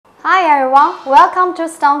Hi everyone, welcome to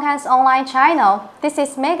STONKAM's online channel. This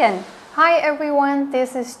is Megan. Hi everyone,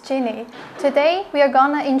 this is Ginny. Today we are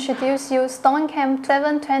gonna introduce you STONKAM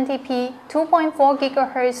 720p 2.4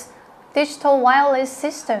 GHz digital wireless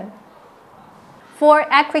system for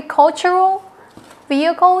agricultural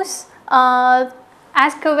vehicles,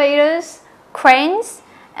 excavators, cranes,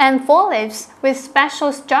 and forklifts with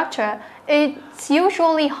special structure. It's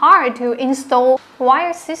usually hard to install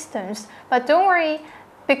wire systems, but don't worry,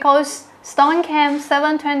 because STONKAM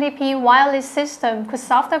 720p wireless system could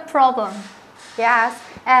solve the problem. Yes,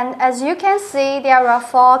 and as you can see, there are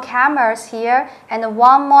 4 cameras here, and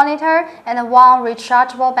 1 monitor, and 1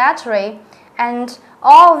 rechargeable battery. And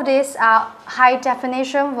all of these are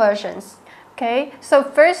high-definition versions. Okay, so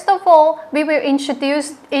first of all, we will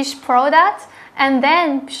introduce each product and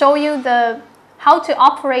then show you how to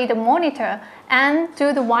operate the monitor and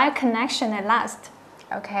do the wire connection at last.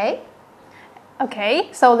 Okay,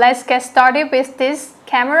 so let's get started with this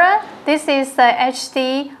camera. This is the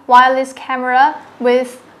HD wireless camera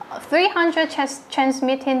with 300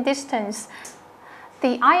 transmitting distance.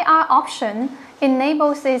 The IR option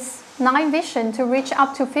enables its night vision to reach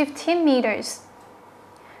up to 15 meters.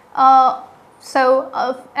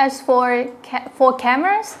 As for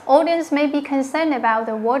cameras, audience may be concerned about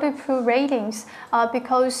the waterproof ratings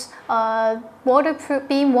because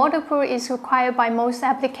being waterproof is required by most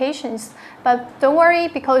applications. But don't worry,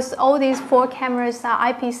 because all these 4 cameras are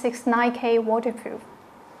IP69K waterproof.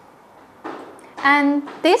 And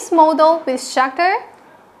this model with shutter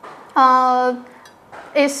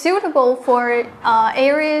is suitable for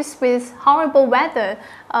areas with horrible weather,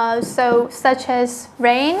 such as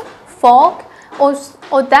rain, fog,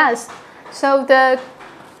 or dust. So the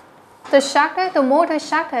motor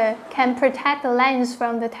shutter can protect the lens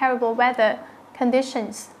from the terrible weather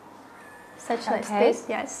conditions, such as this.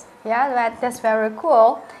 Yes. Yeah, that's very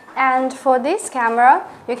cool. And for this camera,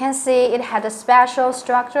 you can see it had a special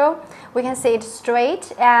structure. We can see it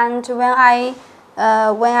straight, and when I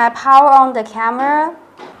power on the camera,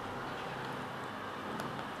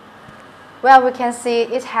 well, we can see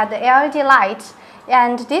it had the LED light.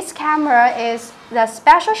 And this camera the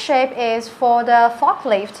special shape is for the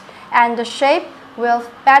forklift, and the shape will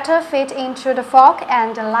better fit into the fork,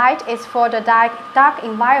 and the light is for the dark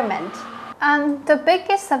environment. And the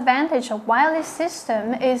biggest advantage of wireless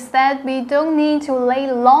system is that we don't need to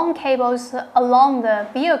lay long cables along the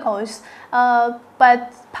vehicles,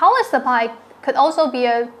 but power supply could also be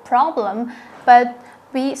a problem. But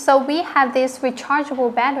we have this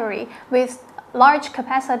rechargeable battery with large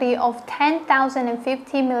capacity of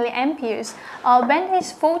 10,050 milliamperes. When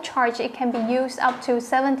it's full charge, it can be used up to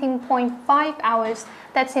 17.5 hours.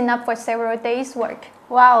 That's enough for several days' work.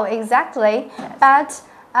 Wow, exactly. Yes. But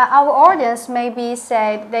our audience maybe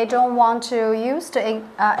said they don't want to use the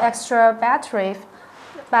extra battery.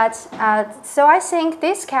 But so I think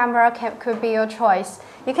this camera could be your choice.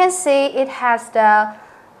 You can see it has the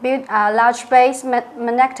large base,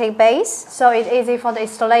 magnetic base, so it's easy for the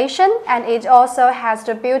installation, and it also has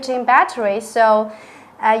the built-in battery, so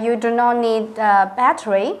you do not need the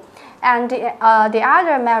battery. And the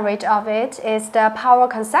other merit of it is the power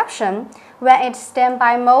consumption. When it's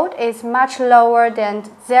standby mode, it's much lower than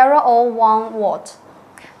 0 or 1 watt.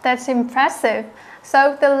 That's impressive.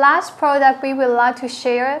 So the last product we would like to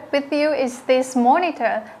share with you is this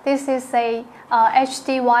monitor. This is a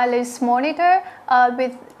HD wireless monitor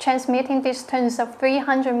with transmitting distance of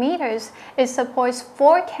 300 meters. It supports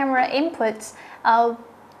 4 camera inputs,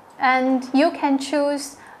 and you can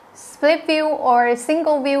choose split view or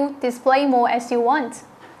single view display mode as you want.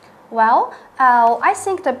 Well, I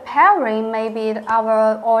think the pairing may be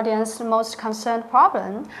our audience's most concerned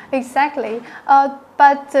problem. Exactly.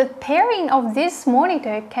 But the pairing of this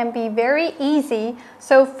monitor can be very easy.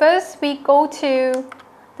 So first we go to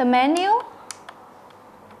the menu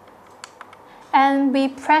and we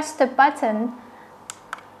press the button,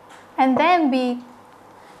 and then we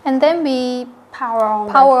power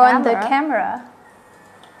on the camera.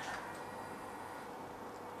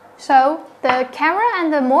 So the camera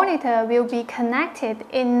and the monitor will be connected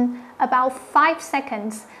in about 5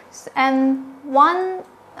 seconds. And one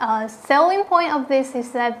selling point of this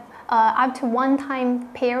is that after one-time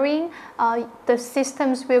pairing, the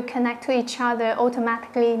systems will connect to each other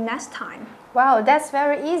automatically next time. Wow, that's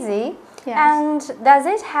very easy. Yes. And does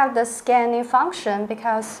it have the scanning function?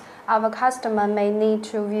 Because our customer may need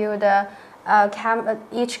to view the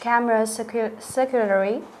each camera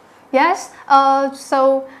circularly. Yes.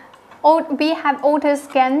 So we have auto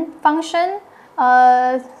scan function.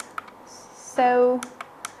 So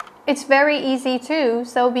it's very easy too.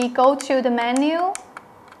 So we go to the menu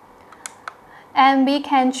and we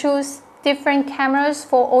can choose different cameras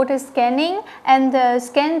for auto scanning, and the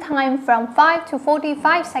scan time from 5 to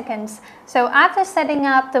 45 seconds. So after setting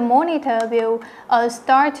up, the monitor will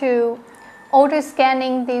start to auto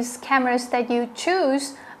scanning these cameras that you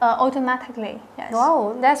choose automatically. Yes.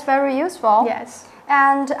 Wow, that's very useful. Yes.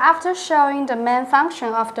 And after showing the main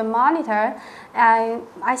function of the monitor,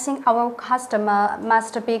 I think our customer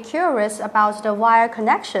must be curious about the wire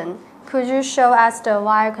connection. Could you show us the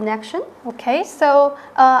wire connection? Okay, so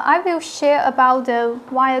I will share about the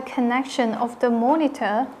wire connection of the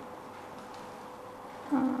monitor.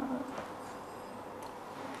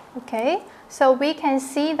 Okay, so we can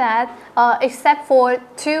see that except for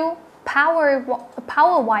two power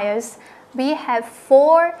wires, we have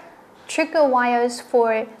 4 trigger wires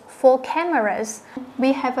for 4 cameras.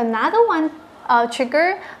 We have another one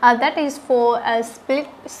trigger that is for a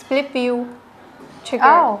split view trigger.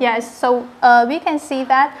 Oh. Yes, so we can see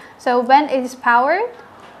that. So when it is powered,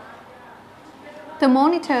 the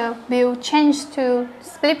monitor will change to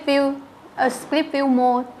split view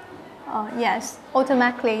mode. Yes,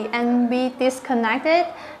 automatically, and we disconnect it,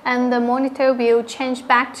 and the monitor will change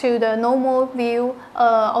back to the normal view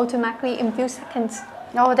automatically in few seconds.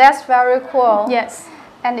 Oh, that's very cool. Yes.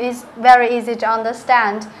 And it's very easy to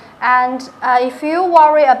understand. And if you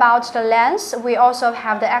worry about the lens, we also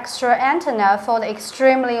have the extra antenna for the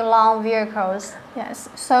extremely long vehicles. Yes,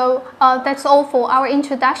 so that's all for our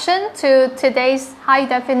introduction to today's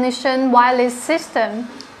high-definition wireless system.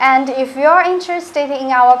 And if you're interested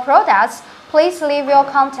in our products, please leave your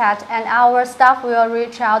contact and our staff will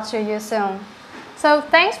reach out to you soon. So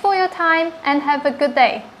thanks for your time and have a good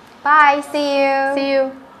day. Bye, see you. See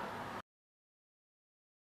you.